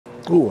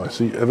Oh, I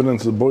see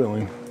evidence of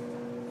boiling.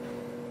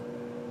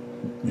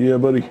 Yeah,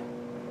 buddy.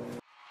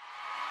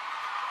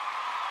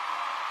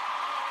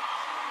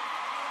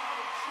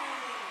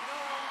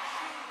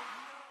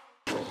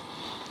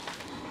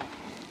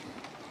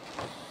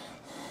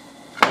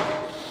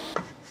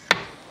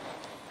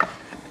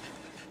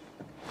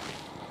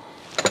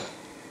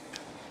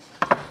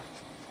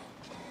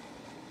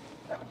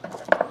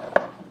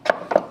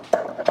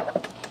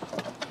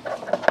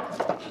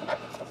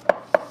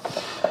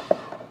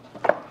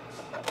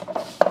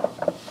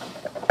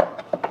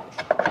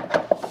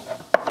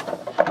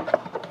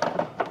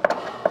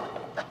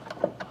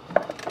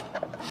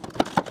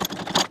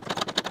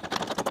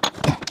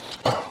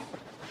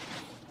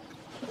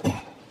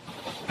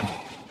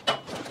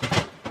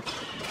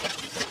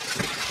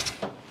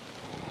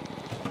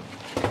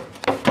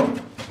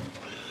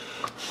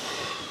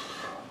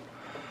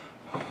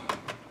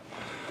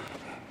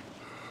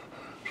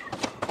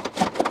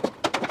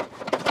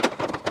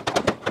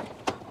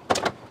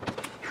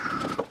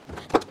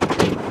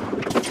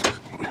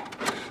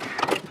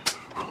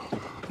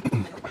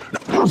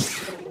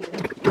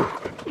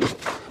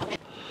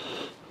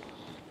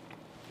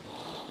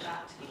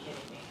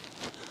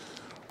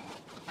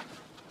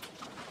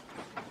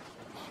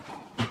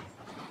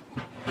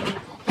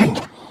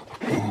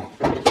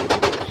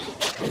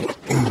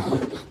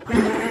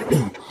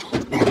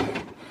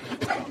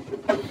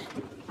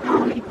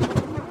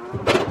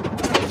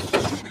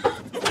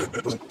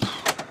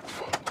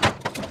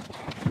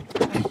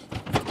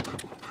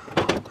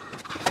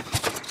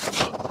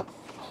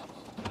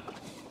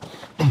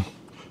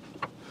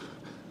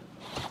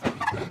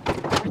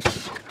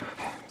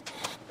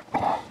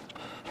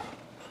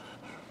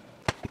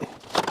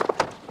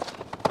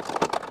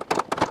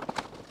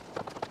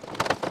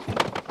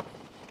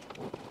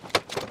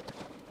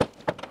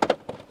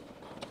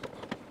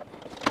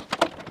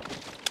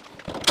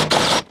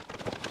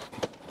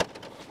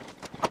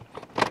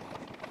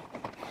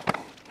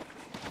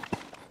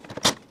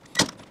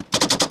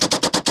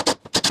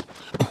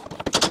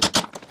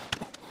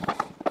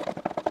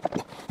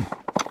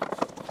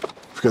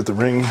 Got the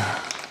ring.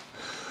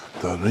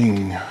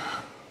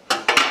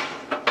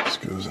 This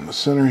goes in the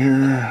center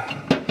here.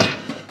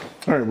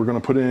 All right, we're gonna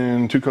put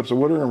in 2 cups of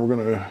water and we're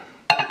gonna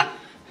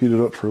heat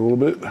it up for a little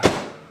bit.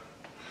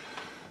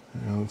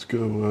 And let's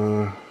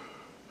go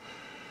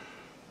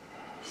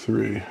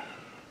 3.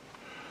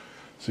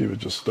 See if it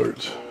just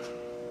starts.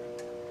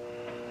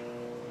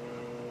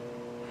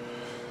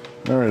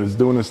 All right, it's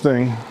doing its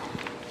thing.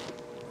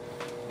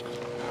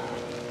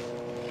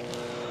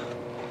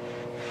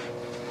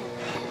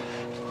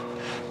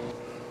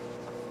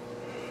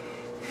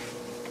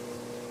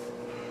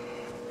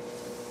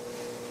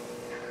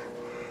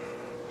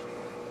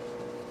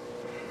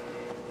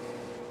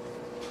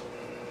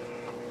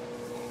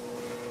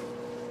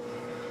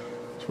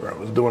 Where I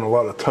was doing a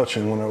lot of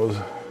touching when I was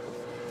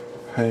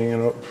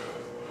hanging up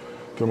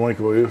the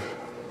microwave.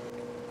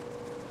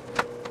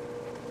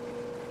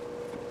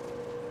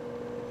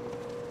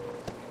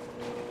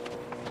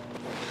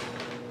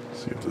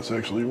 See if this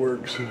actually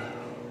works.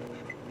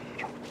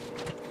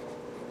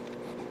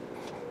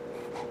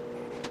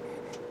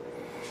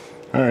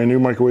 All right, new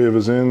microwave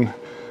is in.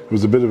 It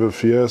was a bit of a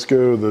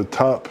fiasco. The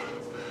top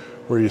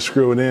where you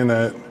screw it in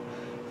at,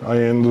 I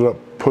ended up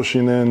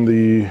pushing in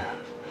the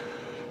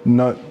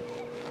nut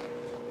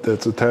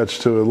that's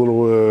attached to a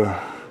little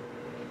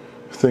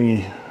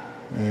thingy,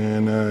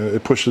 and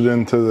it pushed it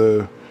into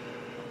the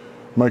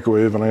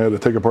microwave, and I had to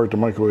take apart the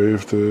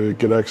microwave to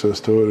get access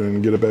to it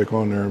and get it back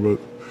on there. But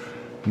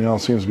now it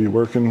seems to be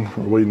working.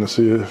 We're waiting to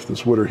see if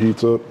this water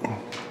heats up.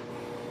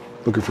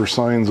 Looking for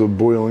signs of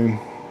boiling.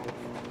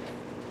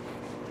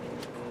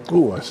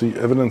 Oh, I see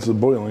evidence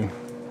of boiling.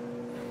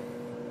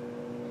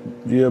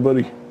 Yeah,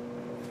 buddy.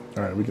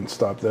 All right, we can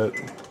stop that.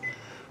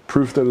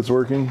 Proof that it's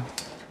working.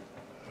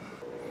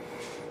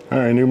 All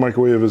right, new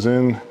microwave is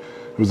in.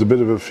 It was a bit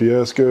of a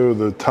fiasco.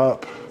 The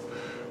top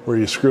where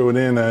you screw it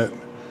in at,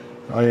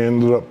 I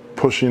ended up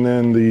pushing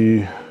in the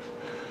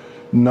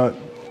nut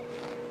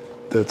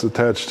that's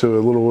attached to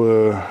a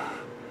little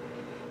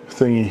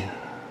thingy,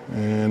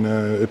 and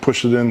it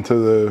pushed it into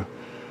the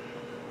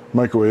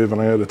microwave,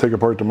 and I had to take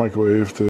apart the microwave to